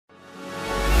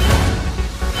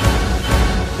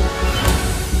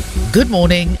Good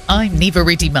morning, I'm Niva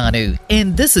Reddy Manu,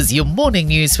 and this is your morning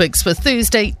news fix for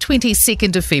Thursday,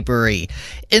 22nd of February.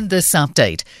 In this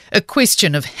update, a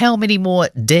question of how many more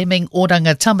damning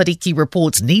Oranga Tamariki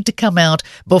reports need to come out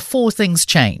before things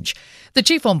change. The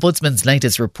Chief Ombudsman's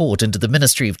latest report into the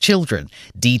Ministry of Children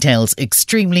details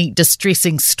extremely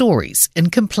distressing stories in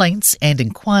complaints and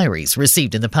inquiries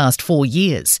received in the past 4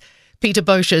 years. Peter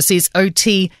Boscher says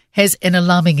OT has an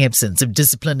alarming absence of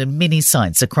discipline in many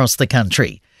sites across the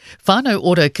country. Whānau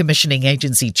Ora Commissioning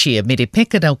Agency Chair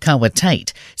Merepeka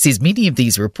Raukawa-Tate says many of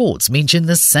these reports mention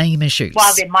the same issues.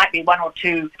 While there might be one or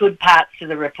two good parts to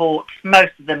the reports,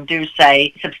 most of them do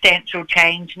say substantial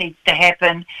change needs to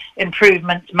happen,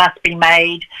 improvements must be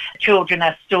made, children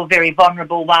are still very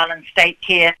vulnerable while in state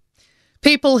care.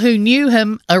 People who knew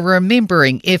him are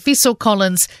remembering Efeso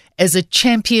Collins as a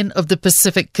champion of the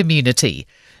Pacific community.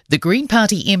 The Green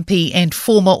Party MP and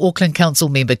former Auckland Council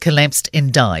member collapsed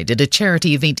and died at a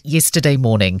charity event yesterday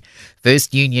morning.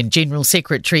 First Union General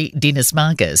Secretary Dennis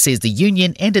Marga says the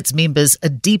union and its members are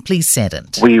deeply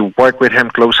saddened. We work with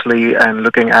him closely and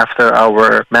looking after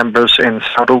our members in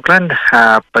South Auckland,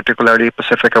 particularly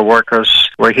Pacifica workers,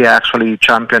 where he actually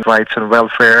championed rights and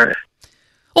welfare.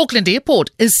 Auckland Airport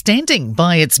is standing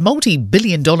by its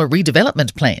multi-billion-dollar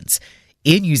redevelopment plans.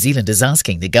 Air New Zealand is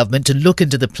asking the government to look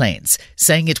into the plans,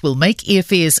 saying it will make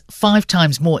airfares 5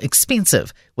 times more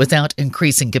expensive without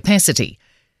increasing capacity.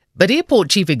 But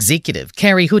Airport Chief Executive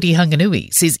Carrie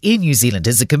Huri-Hanganui says Air New Zealand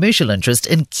has a commercial interest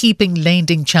in keeping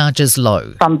landing charges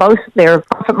low. From both their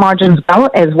profit margins go,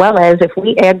 as well as if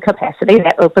we add capacity,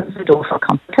 that opens the door for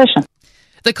competition.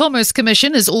 The Commerce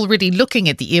Commission is already looking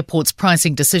at the airport's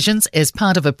pricing decisions as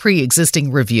part of a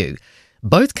pre-existing review.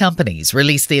 Both companies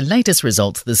released their latest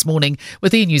results this morning,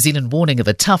 with Air New Zealand warning of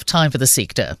a tough time for the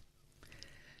sector.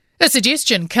 A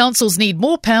suggestion: councils need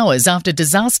more powers after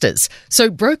disasters, so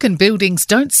broken buildings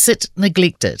don't sit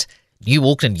neglected. New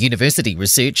Auckland University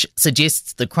research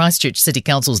suggests the Christchurch City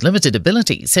Council's limited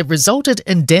abilities have resulted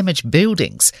in damaged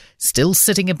buildings, still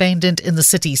sitting abandoned in the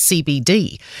city's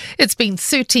CBD. It's been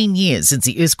 13 years since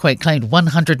the earthquake claimed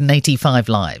 185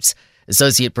 lives.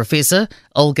 Associate Professor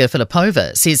Olga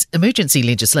Filipova says emergency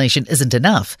legislation isn't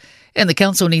enough, and the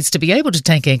council needs to be able to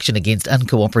take action against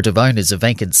uncooperative owners of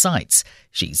vacant sites.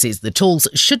 She says the tools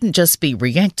shouldn't just be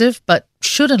reactive, but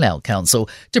should allow council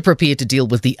to prepare to deal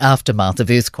with the aftermath of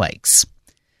earthquakes.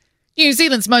 New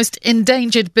Zealand's most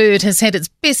endangered bird has had its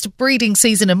best breeding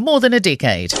season in more than a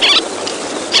decade.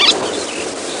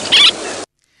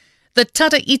 The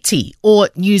Taraiti, or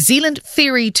New Zealand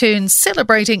fairy tern,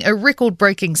 celebrating a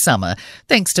record-breaking summer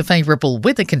thanks to favourable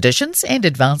weather conditions and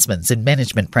advancements in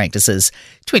management practices.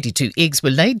 22 eggs were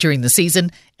laid during the season,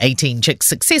 18 chicks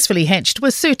successfully hatched,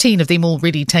 with 13 of them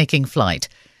already taking flight.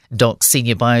 DOC's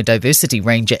Senior Biodiversity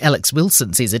Ranger Alex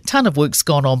Wilson says a ton of work's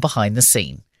gone on behind the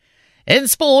scene. In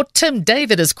sport, Tim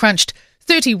David has crunched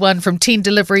 31 from 10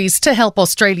 deliveries to help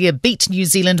Australia beat New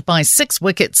Zealand by 6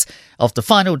 wickets off the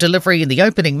final delivery in the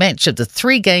opening match of the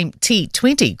 3-game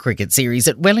T20 cricket series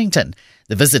at Wellington.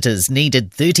 The visitors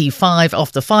needed 35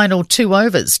 off the final 2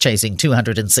 overs, chasing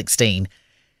 216.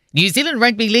 New Zealand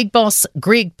Rugby League boss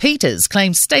Greg Peters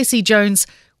claims Stacey Jones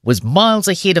was miles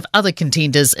ahead of other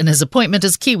contenders in his appointment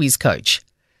as Kiwis coach.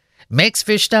 Max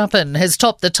Verstappen has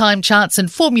topped the time charts in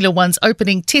Formula One's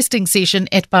opening testing session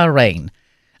at Bahrain.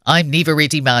 I'm Niva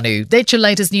Reddy Manu. That's your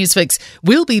latest news fix.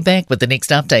 We'll be back with the next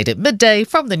update at midday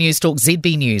from the Newstalk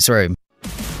ZB Newsroom.